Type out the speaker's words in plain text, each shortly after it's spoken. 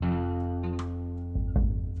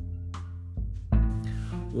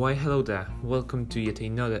Why, hello there. Welcome to yet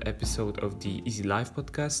another episode of the Easy Life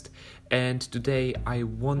podcast. And today I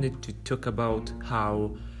wanted to talk about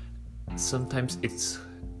how sometimes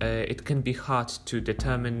it can be hard to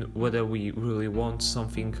determine whether we really want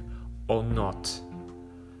something or not.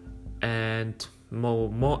 And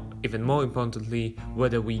even more importantly,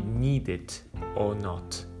 whether we need it or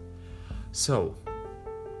not. So,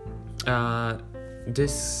 the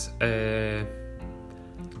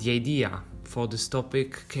idea for this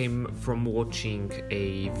topic came from watching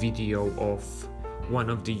a video of one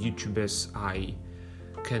of the YouTubers I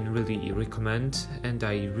can really recommend, and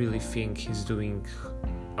I really think he's doing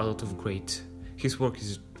a lot of his work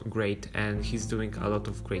is great and he's doing a lot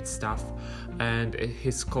of great stuff, and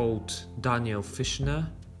he's called Daniel Fishner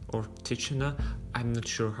or Tishner. I'm not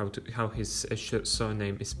sure how his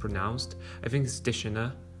surname is pronounced. I think it's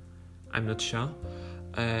Tishner. I'm not sure.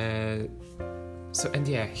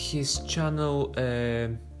 His channel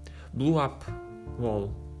blew up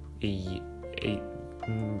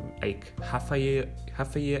half a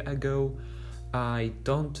year ago. I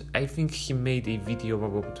think he made a video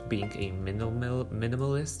about being a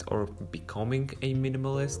minimalist or becoming a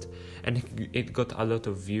minimalist, and it got a lot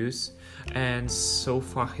of views, and so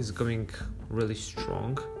far he's going really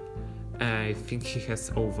strong. I think he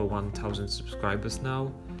has over 1,000 subscribers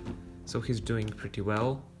now, so he's doing pretty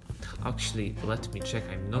well. Actually, let me check.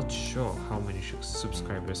 I'm not sure how many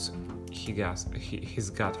subscribers he's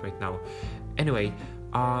got right now. Anyway,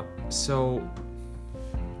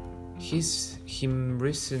 he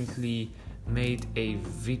recently made a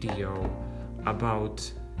video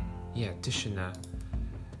about Tishner.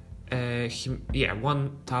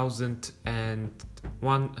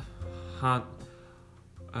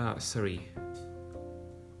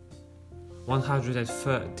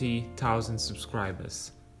 130,000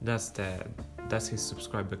 subscribers. That's his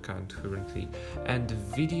subscriber count currently. And the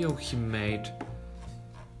video he made.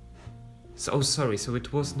 So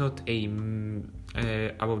it was not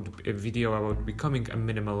about a video about becoming a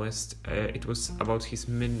minimalist. It was about his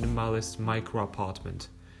minimalist micro apartment.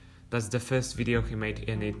 That's the first video he made,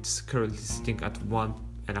 and it's currently sitting at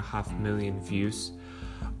 1.5 million views.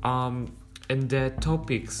 And the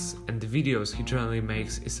topics and the videos he generally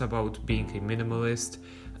makes is about being a minimalist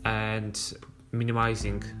and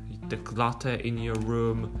minimizing the clutter in your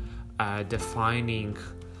room, defining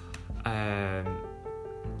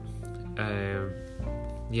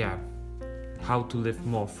how to live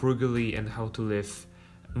more frugally and how to live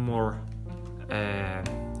more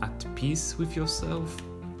at peace with yourself.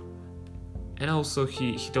 And also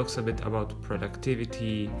he talks a bit about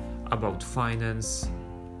productivity, about finance.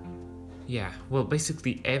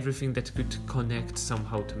 Basically everything that could connect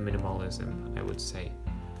somehow to minimalism, I would say.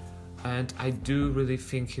 And I do really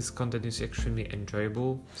think his content is extremely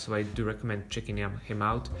enjoyable, so I do recommend checking him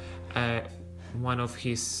out. One of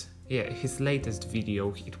his latest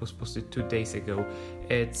video, it was posted 2 days ago.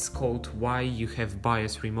 It's called Why You Have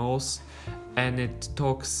Buyer's Remorse, and it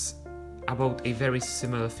talks about a very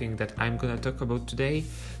similar thing that I'm gonna talk about today.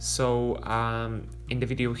 So in the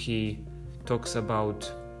video he talks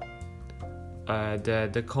about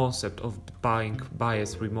the concept of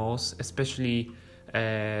buyer's remorse, especially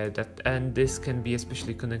and this can be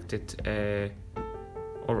especially connected,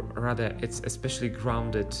 or rather it's especially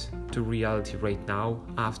grounded to reality right now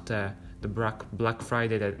after the Black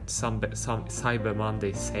Friday and some Cyber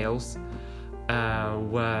Monday sales,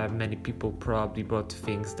 where many people probably bought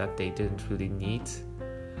things that they didn't really need,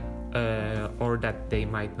 or that they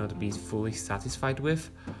might not be fully satisfied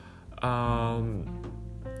with, or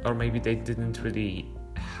maybe they didn't really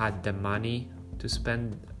had the money to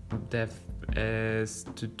spend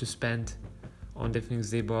to spend on the things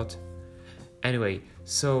they bought. Anyway,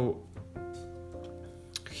 so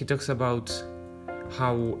he talks about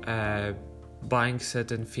how buying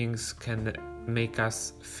certain things can make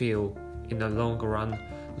us feel in the long run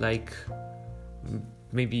like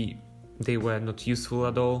maybe they were not useful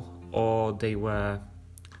at all, or they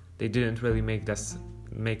didn't really make us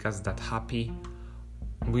that happy.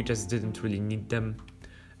 We just didn't really need them.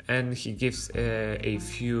 And he gives a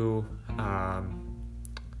few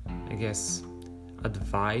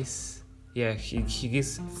advice. He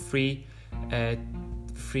gives three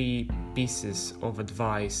pieces of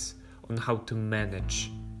advice on how to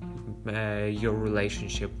manage your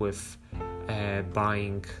relationship with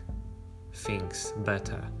buying things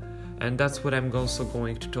better, and that's what I'm also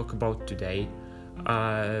going to talk about today.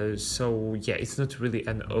 It's not really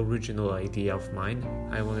an original idea of mine.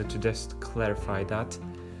 I wanted to just clarify that.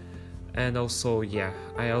 And also,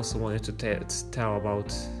 I also wanted to tell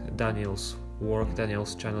about Daniel's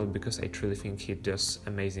channel, because I truly think he does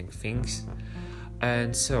amazing things.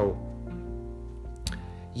 And so,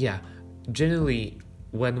 yeah, generally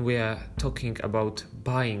when we are talking about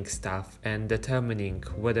buying stuff and determining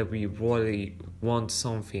whether we really want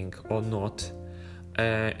something or not,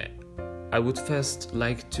 I would first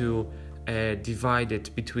like to divide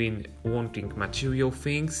it between wanting material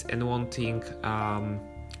things and wanting, I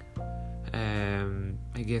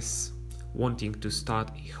guess, wanting to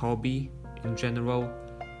start a hobby in general,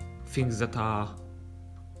 things that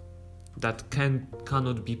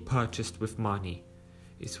cannot be purchased with money,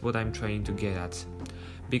 is what I'm trying to get at.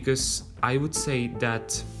 Because I would say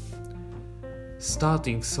that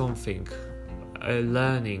starting something, a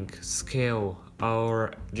learning skill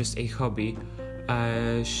or just a hobby,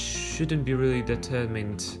 shouldn't be really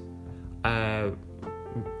determined,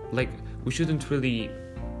 we shouldn't really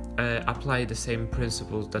apply the same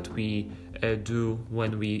principles that we do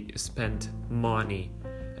when we spend money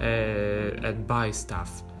and buy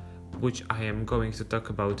stuff, which I am going to talk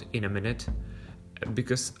about in a minute,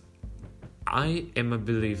 because I am a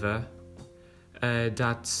believer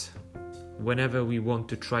that whenever we want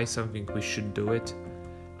to try something, we should do it,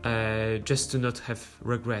 just to not have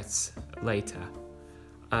regrets later,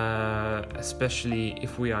 especially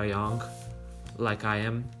if we are young, like I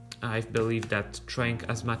am. I believe that trying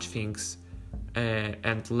as much things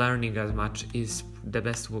and learning as much is the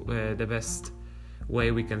best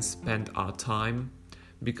way we can spend our time,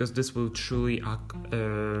 because this will truly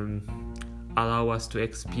allow us to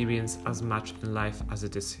experience as much in life as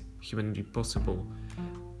it is humanly possible.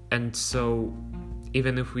 And so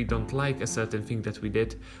even if we don't like a certain thing that we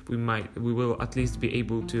did, we will at least be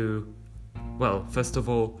able to, well, first of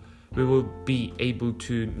all, we will be able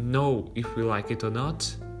to know if we like it or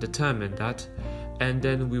not, determine that, and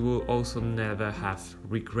then we will also never have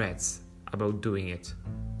regrets about doing it.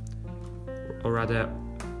 Or rather,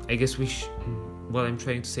 I guess what I'm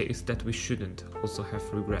trying to say is that we shouldn't also have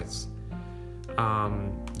regrets.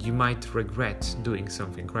 You might regret doing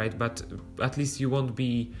something, right? But at least you won't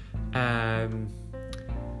be,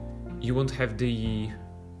 you won't have the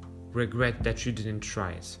regret that you didn't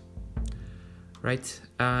try it, right?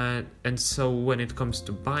 And so when it comes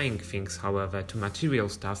to buying things, however, to material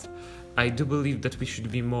stuff, I do believe that we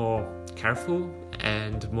should be more careful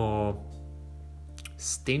and more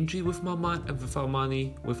stingy with our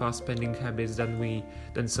money, with our spending habits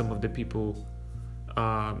than some of the people.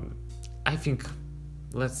 I think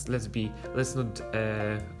let's not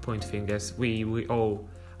point fingers. We all,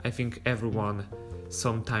 I think everyone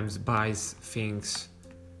sometimes buys things,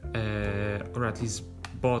 or at least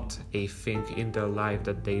bought a thing in their life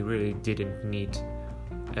that they really didn't need,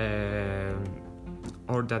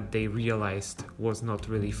 or that they realized was not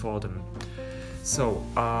really for them. So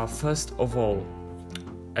first of all,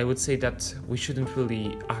 I would say that we shouldn't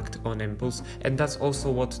really act on impulse, and that's also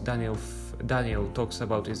what Daniel talks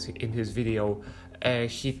about in his video.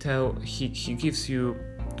 He gives you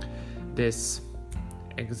this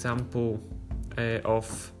example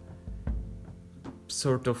of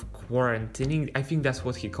sort of quarantining. I think that's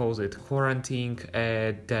what he calls it, quarantining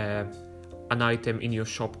an item in your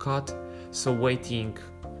shop cart. So waiting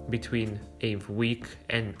between a week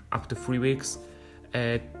and up to 3 weeks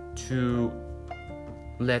to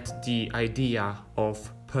let the idea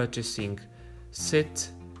of purchasing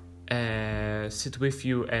sit with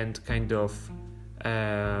you and kind of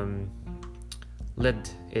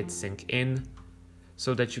let it sink in,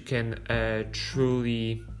 so that you can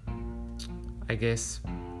truly, I guess,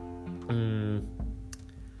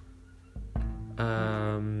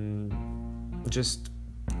 just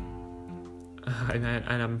and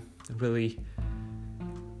I'm really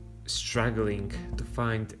struggling to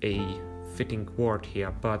find a fitting word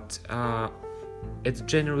here, but it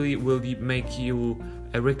generally will make you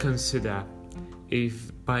reconsider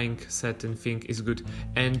if buying certain thing is good.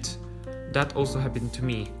 And that also happened to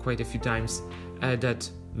me quite a few times, that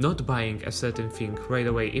not buying a certain thing right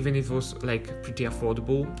away, even if it was like pretty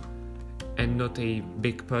affordable and not a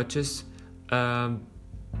big purchase,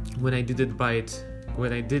 when I did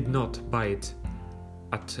not buy it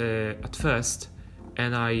at first,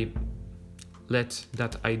 and I let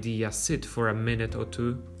that idea sit for a minute or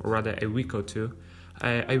two, or rather a week or two,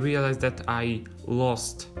 I realized that I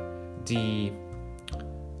lost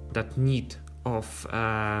that need of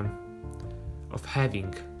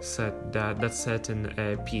having that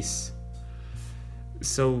certain piece.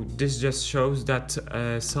 So this just shows that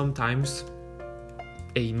sometimes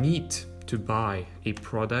a need to buy a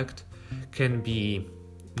product can be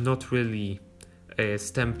not really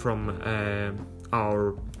stem from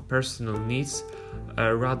our personal needs,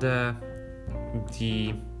 rather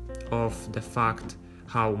of the fact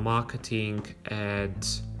how marketing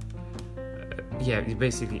and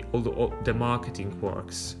basically all the marketing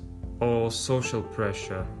works, or social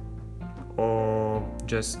pressure, or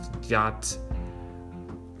just that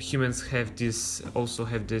humans have this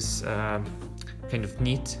kind of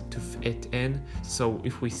need to fit in. So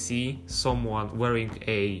if we see someone wearing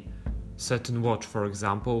a certain watch, for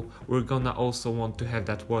example, we're gonna also want to have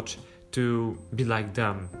that watch to be like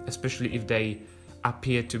them, especially if they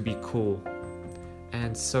appear to be cool.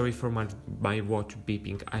 And sorry for my watch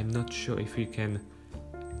beeping. I'm not sure if you can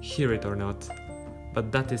hear it or not,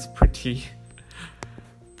 but that is pretty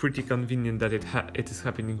convenient that it is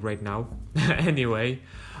happening right now. Anyway,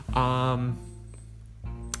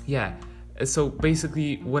 so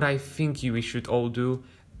basically what I think we should all do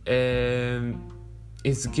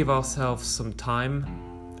is give ourselves some time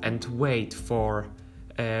and wait for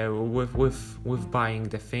with buying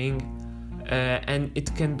the thing, and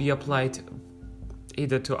it can be applied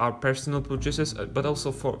either to our personal purchases, but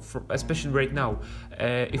also for especially right now,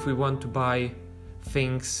 if we want to buy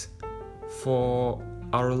things for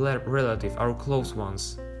our relative, our close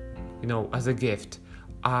ones, as a gift.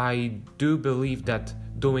 I do believe that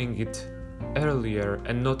doing it earlier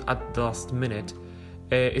and not at the last minute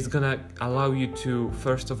is gonna allow you to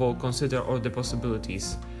first of all consider all the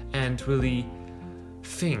possibilities and really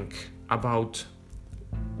think about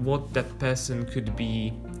what that person could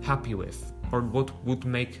be happy with, or what would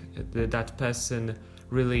make that person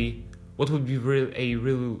what would be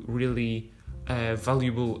really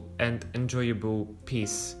valuable and enjoyable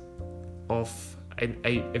piece of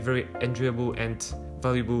a very enjoyable and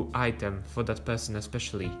valuable item for that person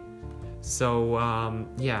especially. So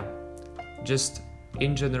just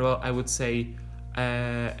in general, I would say,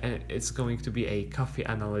 and it's going to be a coffee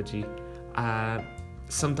analogy,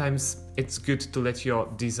 sometimes it's good to let your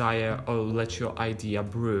desire or let your idea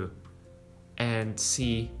brew and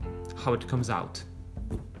see how it comes out.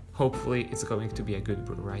 Hopefully it's going to be a good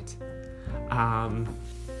brew, right?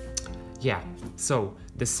 So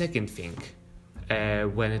the second thing,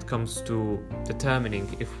 when it comes to determining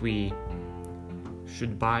if we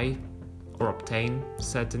should buy or obtain a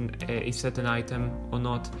certain item or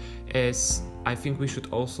not, is I think we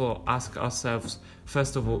should also ask ourselves,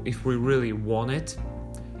 first of all, if we really want it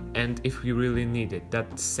and if we really need it.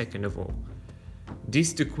 That's second of all.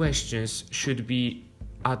 These two questions should be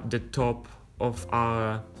at the top of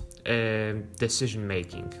our decision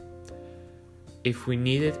making. If we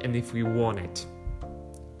need it and if we want it.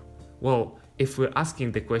 Well, if we're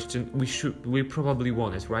asking the question, we probably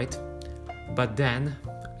want it, right? But then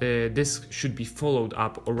this should be followed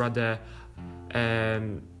up, or rather,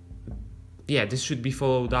 this should be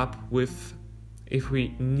followed up with if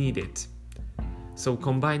we need it. So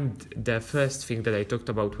combine the first thing that I talked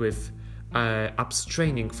about with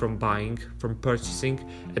abstraining from buying, from purchasing,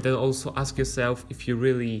 and then also ask yourself if you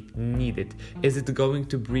really need it. Is it going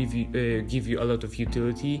to give you a lot of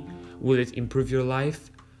utility? Will it improve your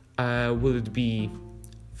life? Will it be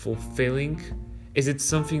fulfilling? Is it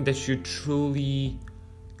something that you truly...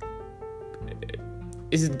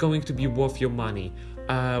 Is it going to be worth your money?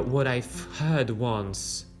 What I've heard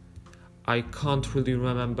once, I can't really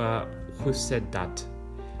remember who said that.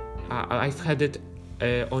 I've heard it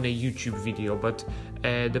on a YouTube video, but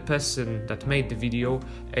the person that made the video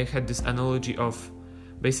had this analogy of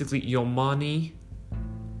basically your money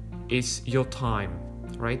is your time,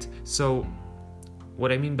 right? So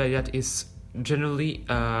what I mean by that is generally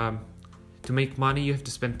to make money you have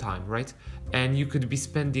to spend time, right? And you could be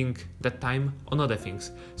spending that time on other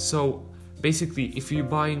things. So basically, if you're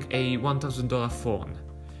buying a $1,000 phone,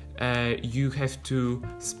 you have to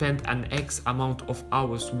spend an X amount of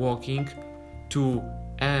hours working to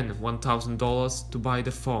earn $1,000 to buy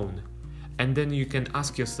the phone. And then you can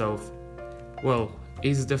ask yourself, well,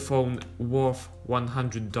 is the phone worth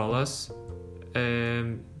 $100?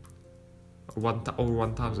 Or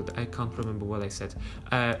 1,000, I can't remember what I said.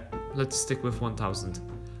 Let's stick with 1,000.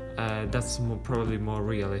 That's probably more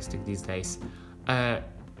realistic these days.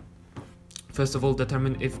 First of all,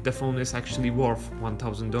 determine if the phone is actually worth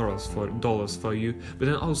 $1,000 for you, but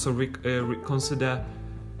then also consider,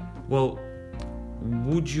 well,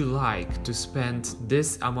 would you like to spend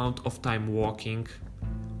this amount of time working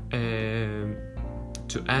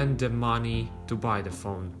to earn the money to buy the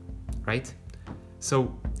phone, right?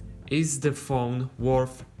 So, is the phone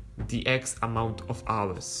worth the X amount of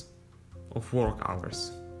hours, of work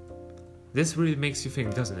hours? This really makes you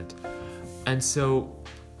think, doesn't it? And so,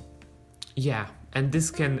 and this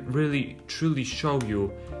can really truly show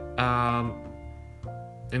you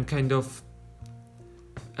and kind of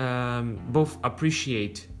both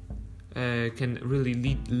appreciate, can really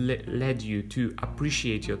lead you to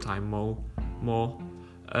appreciate your time more,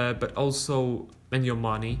 but also, and your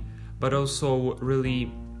money, but also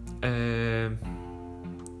really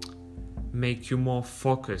make you more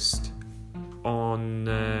focused on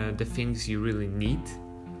the things you really need,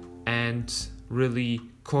 and really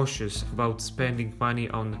cautious about spending money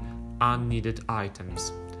on unneeded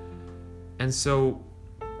items. And so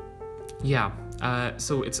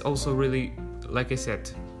so it's also really, like I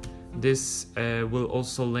said, this will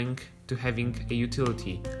also link to having a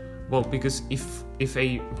utility. Well, because if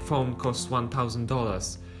a phone costs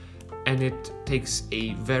 $1,000 and it takes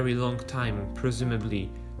a very long time, presumably,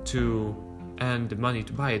 to earn the money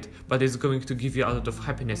to buy it, but it's going to give you a lot of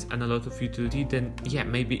happiness and a lot of utility, then yeah,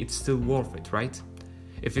 maybe it's still worth it, right?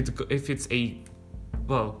 If it's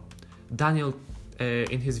Daniel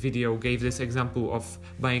in his video gave this example of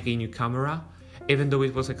buying a new camera. Even though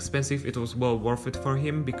it was expensive, it was well worth it for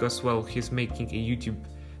him, because he's making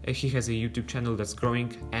he has a YouTube channel that's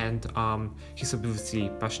growing, and he's obviously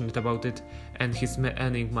passionate about it, and he's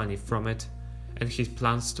earning money from it, and he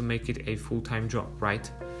plans to make it a full-time job, right?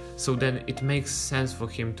 So then it makes sense for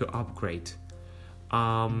him to upgrade.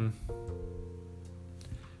 And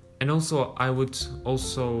also, I would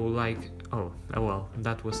also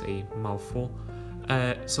that was a mouthful.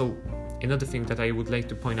 So another thing that I would like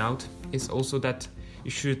to point out is also that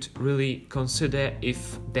you should really consider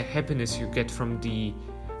if the happiness you get from the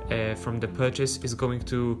purchase is going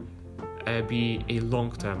to be a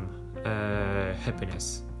long-term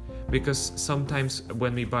happiness. Because sometimes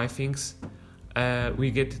when we buy things,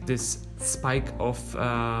 we get this spike of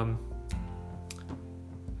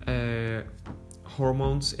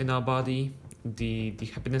hormones in our body, the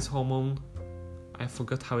happiness hormone. I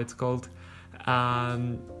forgot how it's called.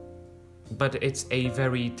 But it's a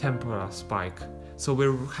very temporary spike. So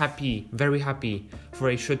we're very happy for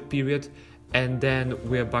a short period, and then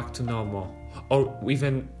we're back to normal. Or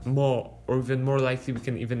even more likely, we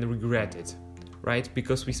can even regret it, right?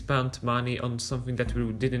 Because we spent money on something that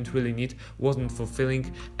we didn't really need, wasn't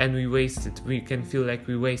fulfilling, and we can feel like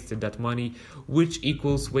we wasted that money, which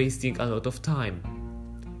equals wasting a lot of time.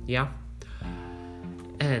 Yeah?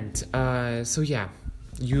 And I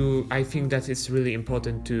think that it's really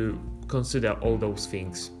important to consider all those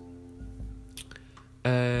things.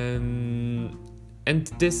 And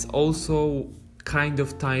this also kind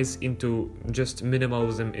of ties into just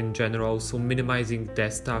minimalism in general, so minimizing the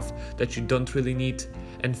stuff that you don't really need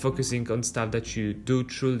and focusing on stuff that you do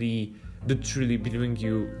truly bring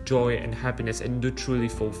you joy and happiness and do truly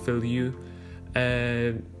fulfill you.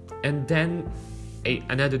 And then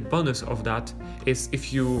an added bonus of that is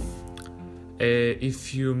if you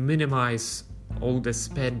minimize all the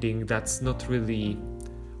spending that's not really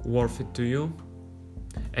worth it to you,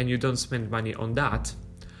 and you don't spend money on that,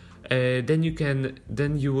 then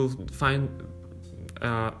you will find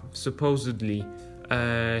supposedly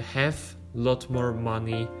have a lot more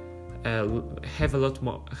money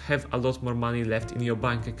left in your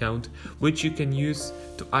bank account, which you can use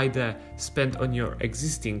to either spend on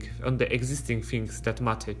the existing things that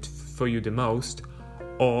matter for you the most,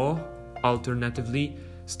 or alternatively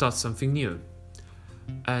start something new.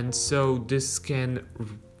 And so this can,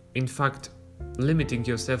 in fact, limiting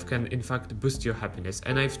yourself can in fact boost your happiness.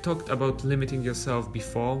 And I've talked about limiting yourself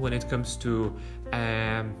before when it comes to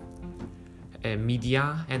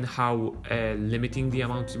media, and how limiting the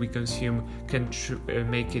amount we consume can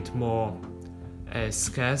make it more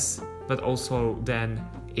scarce, but also then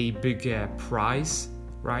a bigger price,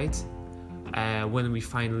 right? When we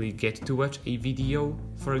finally get to watch a video,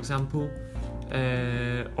 for example,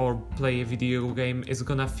 or play a video game, is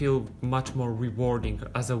gonna feel much more rewarding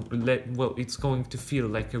it's going to feel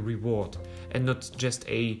like a reward and not just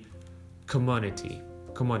a commodity.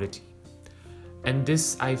 And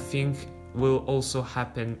this, I think, will also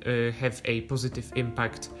have a positive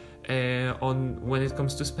impact on when it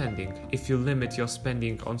comes to spending. If you limit your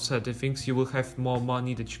spending on certain things, you will have more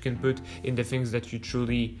money that you can put in the things that you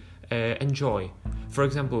truly enjoy. For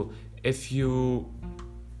example, if you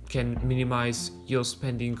can minimize your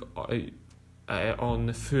spending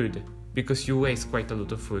on food, because you waste quite a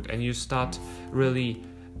lot of food, and you start really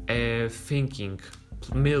thinking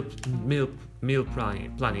meal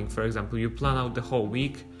planning. For example, you plan out the whole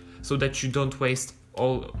week so that you don't waste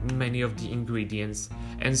many of the ingredients,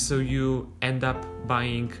 and so you end up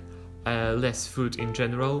buying less food in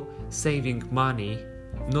general, saving money,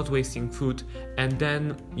 not wasting food, and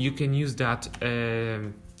then you can use that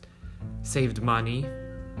saved money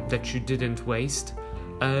that you didn't waste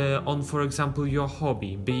on, for example, your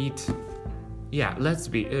hobby. Be it,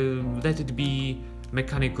 let it be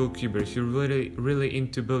mechanical keyboards. You're really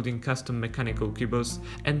into building custom mechanical keyboards,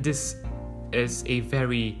 and this is a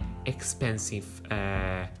very expensive.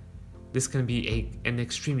 This can be an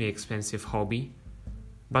extremely expensive hobby,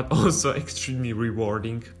 but also extremely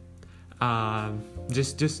rewarding.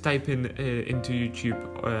 Just type in into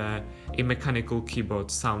YouTube a mechanical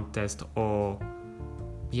keyboard sound test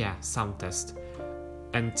sound test,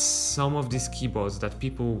 and some of these keyboards that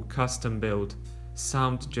people custom build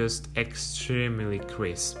sound just extremely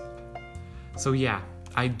crisp. So yeah,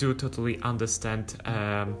 I do totally understand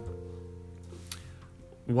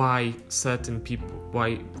why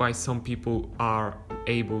some people are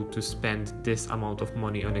able to spend this amount of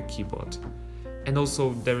money on a keyboard. And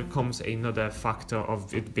also there comes another factor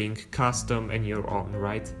of it being custom and your own,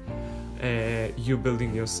 right? You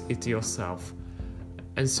building it yourself.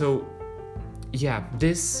 And so yeah,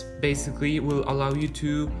 this basically will allow you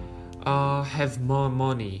to have more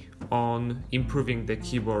money on improving the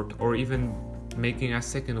keyboard, or even making a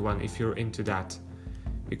second one if you're into that,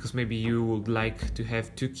 because maybe you would like to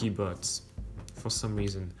have 2 keyboards for some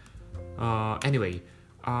reason. Anyway,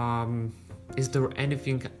 is there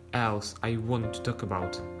anything else I want to talk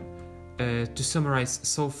about? To summarize,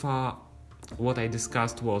 so far what I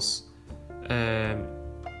discussed was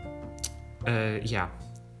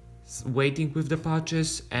waiting with the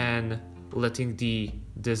purchase and letting the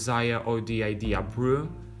desire or the idea brew,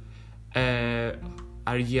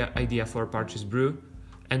 idea for purchase brew,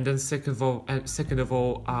 and then second of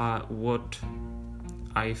all, what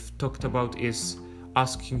I've talked about is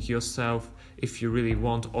asking yourself if you really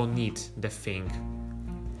want or need the thing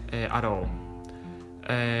at all,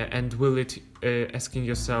 and will it asking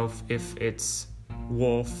yourself if it's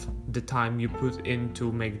worth the time you put in to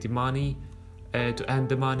make the money, to earn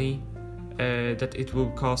the money that it will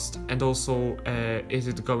cost, and also is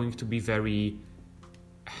it going to be very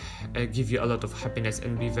give you a lot of happiness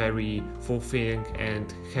and be very fulfilling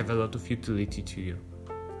and have a lot of utility to you,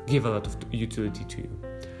 give a lot of utility to you.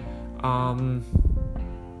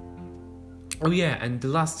 Oh yeah, and the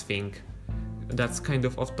last thing that's kind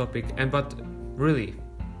of off topic, but really,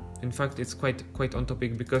 in fact, it's quite on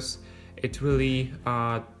topic, because it really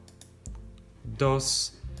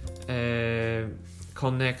does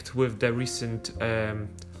connect with the recent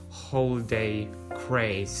holiday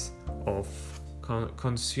craze of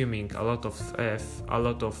consuming a lot of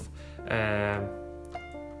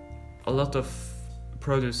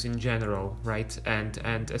produce in general, right?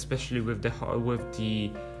 And especially with the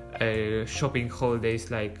shopping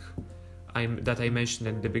holidays like that I mentioned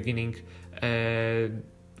at the beginning,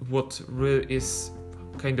 what really is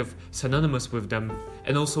kind of synonymous with them,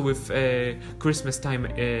 and also with Christmas time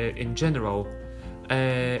in general,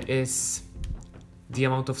 is the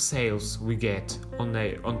amount of sales we get on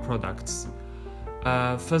products.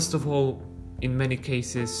 First of all, in many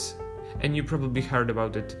cases, and you probably heard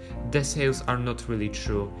about it, the sales are not really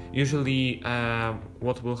true. Usually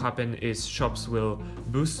what will happen is shops will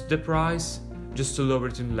boost the price just to lower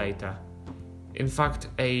it in later. In fact,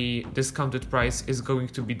 a discounted price is going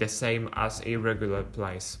to be the same as a regular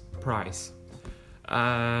price.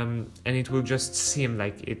 And it will just seem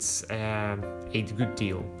like it's a good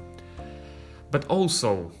deal. But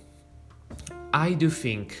also, I do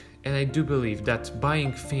think and I do believe that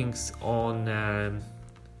buying things on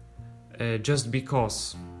just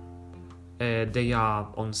because they are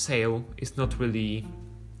on sale is not really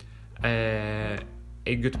a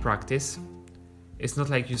good practice. It's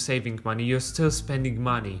not like you're saving money, you're still spending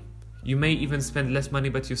money. You may even spend less money,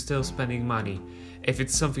 but you're still spending money. If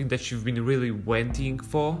it's something that you've been really waiting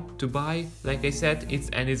for to buy, like I said,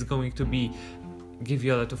 it's going to give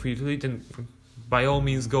you a lot of utility, then by all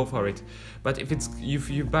means go for it. But if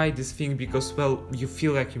you buy this thing because, well, you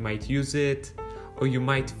feel like you might use it, or you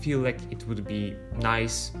might feel like it would be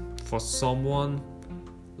nice for someone,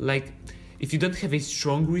 like, if you don't have a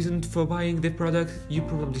strong reason for buying the product, you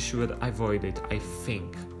probably should avoid it, I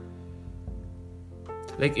think.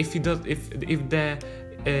 Like, if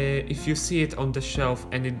you see it on the shelf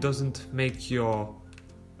and it doesn't make your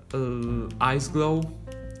eyes glow,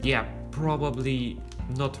 yeah, probably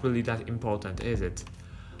not really that important, is it?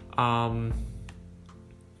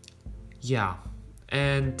 Yeah,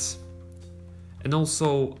 and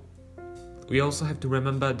also we also have to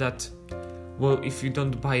remember that, well, if you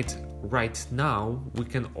don't buy it right now, we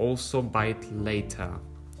can also buy it later.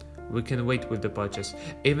 We can wait with the purchase.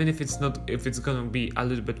 Even if it's gonna be a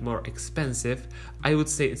little bit more expensive, I would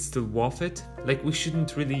say it's still worth it. Like, we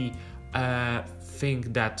shouldn't really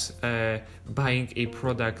think that buying a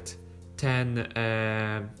product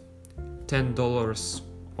 $10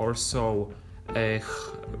 or so,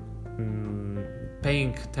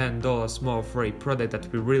 paying $10 more for a product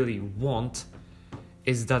that we really want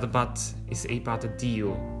is a bad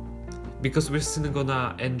deal. because we're still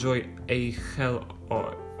gonna enjoy a hell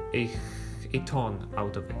or a ton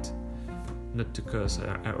out of it, not to curse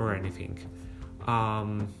or anything.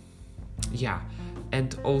 Yeah,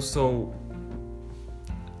 and also,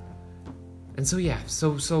 and so yeah,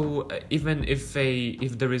 so even if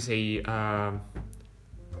there is a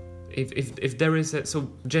if there is a, so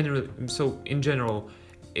in general,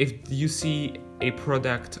 if you see a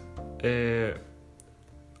product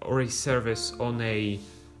or a service on a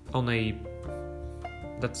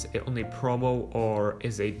that's on a promo or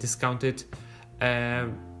is a discounted,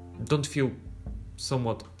 don't feel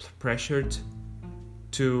somewhat pressured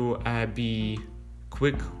to be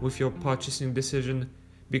quick with your purchasing decision,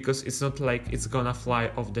 because it's not like it's gonna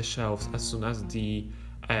fly off the shelves as soon as the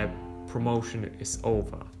promotion is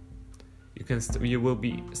over. You will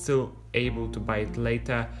be still able to buy it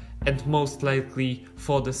later, and most likely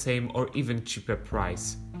for the same or even cheaper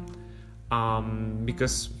price.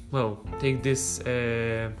 Because, well, take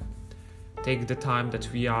the time that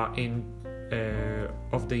we are in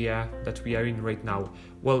of the year that we are in right now.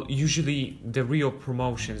 Well, usually the real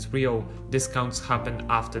promotions, real discounts happen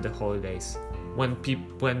after the holidays, when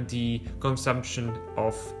the consumption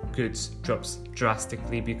of goods drops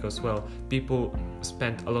drastically, because, well, people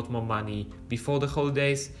spend a lot more money before the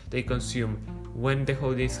holidays, they consume when the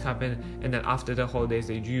holidays happen, and then after the holidays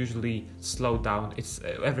they usually slow down.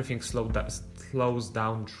 Everything slows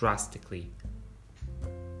down drastically.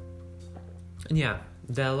 And yeah,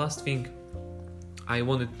 the last thing I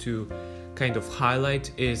wanted to kind of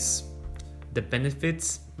highlight is the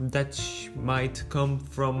benefits that might come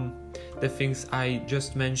from the things I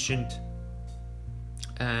just mentioned,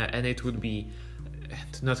 and it would be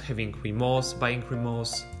not having buyer's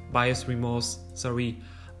remorse,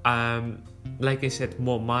 like I said,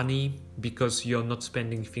 more money, because you're not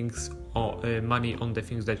spending money on the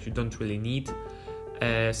things that you don't really need,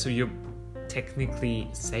 so you're technically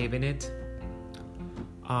saving it.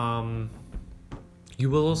 You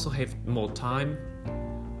will also have more time,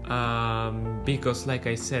 because, like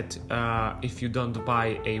I said, if you don't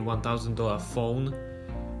buy a $1,000 phone,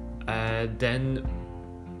 then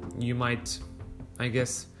you might, I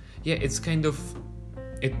guess, yeah, it's kind of,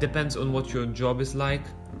 it depends on what your job is like,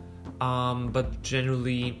 but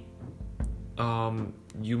generally,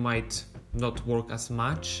 you might not work as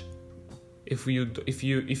much. If you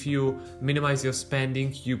minimize your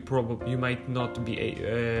spending, you might not be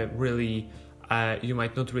you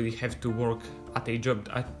might not really have to work at a job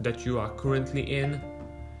that you are currently in,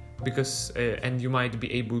 because and you might be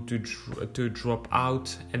able to drop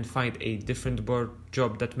out and find a different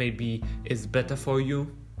job that maybe is better for you,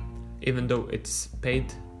 even though it's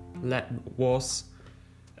paid worse,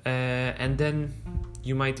 and then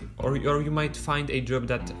you might or you might find a job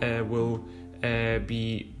that will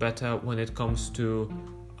be better when it comes to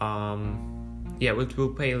it will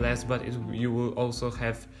pay less, but you will also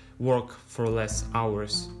have work for less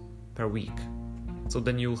hours per week, so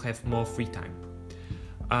then you'll have more free time.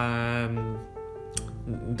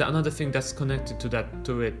 Another thing that's connected to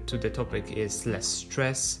the topic is less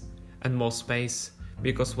stress and more space,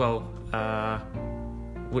 because, well,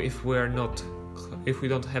 if we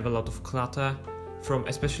don't have a lot of clutter,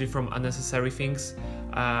 especially from unnecessary things,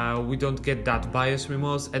 we don't get that buyer's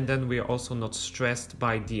remorse, and then we're also not stressed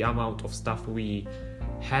by the amount of stuff we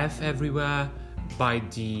have everywhere, by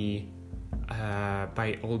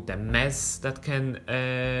all the mess that can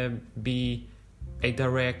be a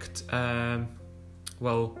directly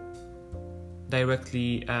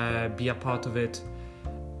be a part of it.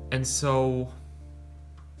 And so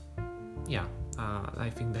yeah, I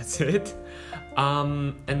think that's it.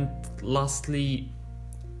 And lastly,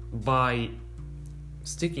 by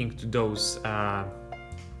sticking to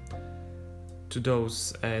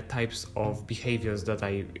those types of behaviors that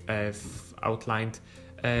I've outlined,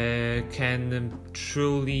 can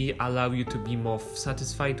truly allow you to be more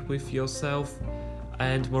satisfied with yourself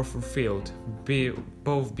and more fulfilled,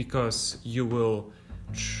 both because you will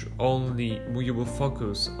focus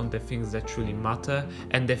on the things that truly matter,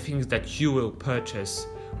 and the things that you will purchase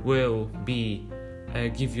will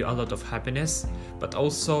give you a lot of happiness, but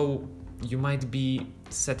also you might be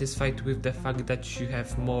satisfied with the fact that you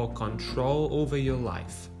have more control over your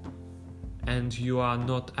life and you are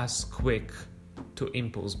not as quick to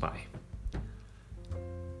impulse buy.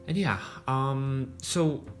 And yeah,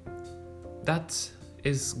 so that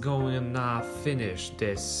is going to finish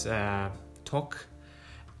this talk.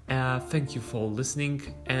 Thank you for listening,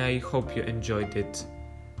 and I hope you enjoyed it.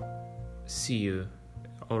 See you,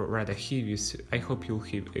 or rather hear you. I hope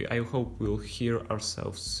we'll hear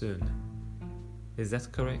ourselves soon. Is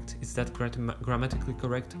that correct? Is that grammatically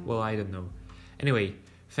correct? Well, I don't know. Anyway,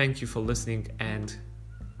 Thank you for listening and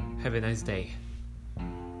have a nice day.